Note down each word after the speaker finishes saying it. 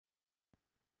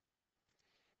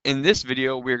In this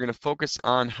video, we're going to focus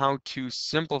on how to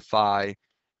simplify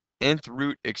nth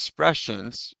root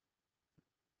expressions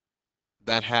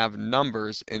that have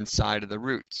numbers inside of the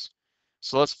roots.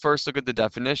 So let's first look at the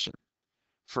definition.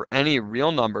 For any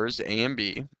real numbers, a and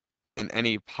b, and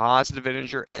any positive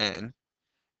integer n,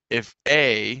 if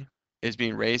a is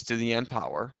being raised to the n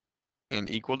power and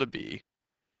equal to b,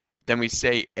 then we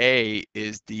say a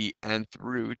is the nth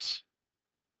root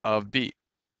of b.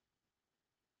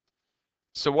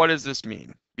 So what does this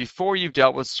mean? Before you've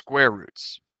dealt with square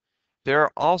roots, there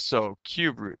are also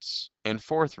cube roots, and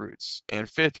fourth roots, and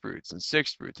fifth roots, and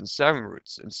sixth roots, and seventh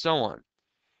roots, and so on.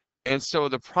 And so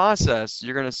the process,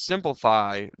 you're going to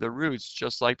simplify the roots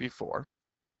just like before.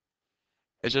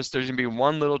 It's just there's going to be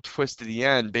one little twist to the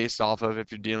end based off of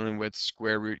if you're dealing with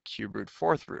square root, cube root,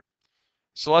 fourth root.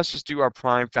 So let's just do our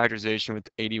prime factorization with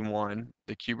 81,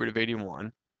 the cube root of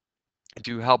 81,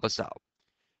 to help us out.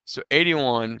 So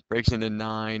 81 breaks into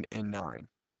 9 and 9.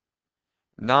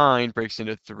 9 breaks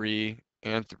into 3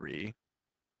 and 3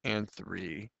 and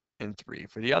 3 and 3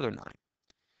 for the other 9.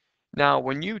 Now,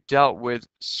 when you dealt with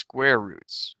square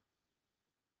roots,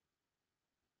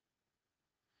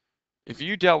 if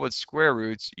you dealt with square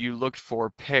roots, you looked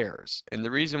for pairs. And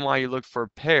the reason why you look for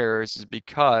pairs is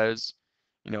because,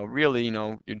 really,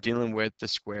 you're dealing with the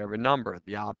square of a number.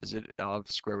 The opposite of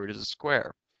square root is a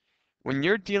square. When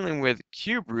you're dealing with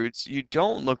cube roots, you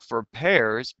don't look for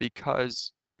pairs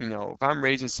because, if I'm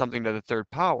raising something to the third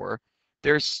power,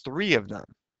 there's 3 of them.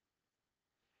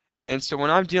 And so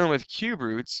when I'm dealing with cube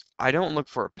roots, I don't look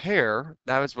for a pair.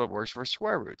 That is what works for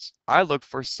square roots. I look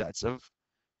for sets of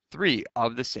 3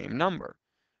 of the same number.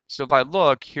 So if I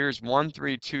look, here's 1,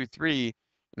 3, 2, 3.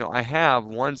 I have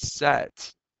one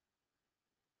set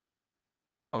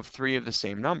of 3 of the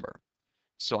same number.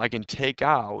 So I can take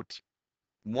out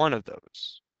one of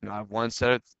those. I have one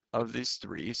set of these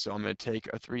 3, so I'm going to take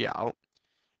a 3 out.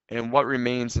 And what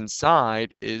remains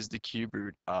inside is the cube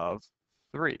root of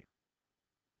 3.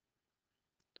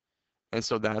 And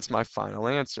so that's my final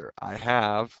answer. I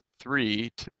have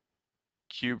 3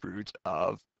 cube root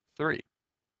of 3.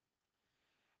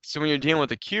 So when you're dealing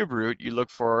with a cube root, you look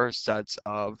for sets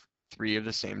of 3 of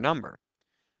the same number.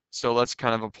 So let's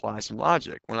kind of apply some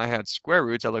logic. When I had square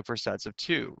roots, I look for sets of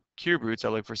 2. Cube roots, I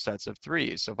look for sets of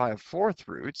 3. So if I have fourth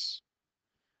roots,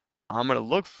 I'm going to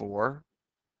look for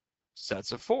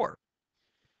sets of 4.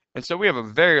 And so we have a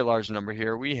very large number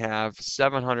here. We have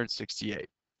 768.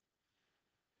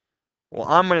 Well,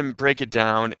 I'm going to break it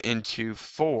down into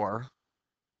 4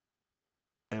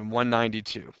 and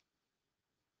 192.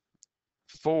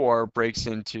 4 breaks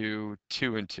into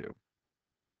 2 and 2.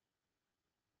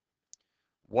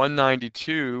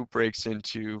 192 breaks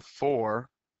into 4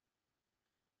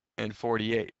 and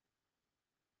 48.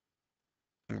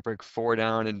 And break 4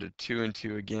 down into 2 and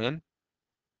 2 again.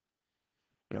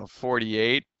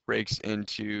 48 breaks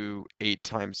into 8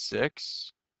 times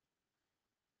 6.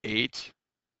 8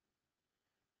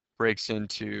 breaks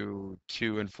into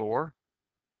 2 and 4.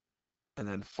 And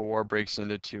then 4 breaks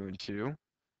into 2 and 2.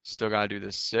 Still got to do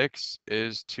this. 6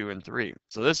 is 2 and 3.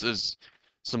 So this is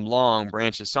some long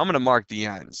branches. So I'm going to mark the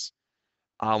ends.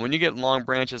 When you get long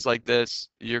branches like this,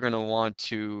 you're going to want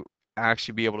to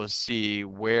actually be able to see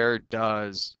where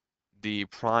does the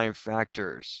prime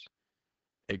factors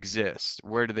exist?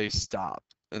 Where do they stop?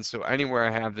 And so anywhere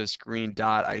I have this green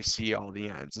dot, I see all the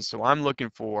ends. And so I'm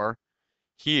looking for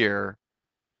here,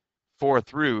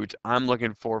 fourth root, I'm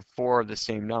looking for 4 of the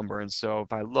same number. And so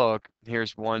if I look,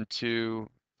 here's 1, 2,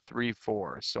 3,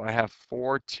 4. So I have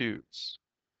 4 2s.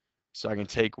 So I can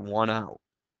take 1 out.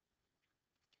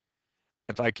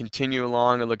 If I continue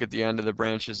along and look at the end of the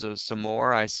branches of some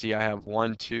more, I see I have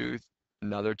 1 2,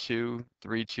 another 2,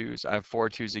 3 2s. I have 4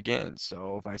 2s again.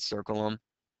 So if I circle them,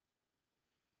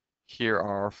 here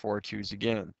are 4 2s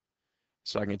again.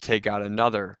 So I can take out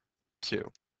another 2.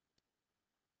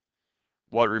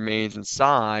 What remains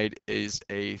inside is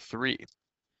a 3.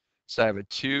 So I have a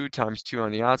 2 times 2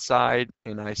 on the outside,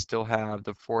 and I still have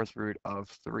the fourth root of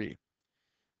 3,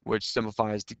 which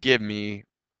simplifies to give me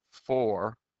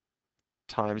 4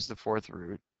 times the fourth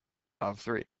root of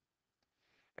 3.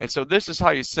 And so this is how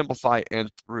you simplify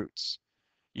nth roots.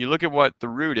 You look at what the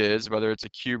root is, whether it's a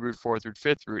cube root, fourth root,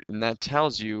 fifth root, and that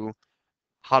tells you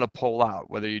how to pull out,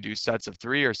 whether you do sets of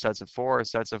 3 or sets of 4 or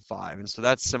sets of 5. And so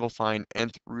that's simplifying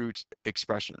nth root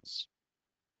expressions.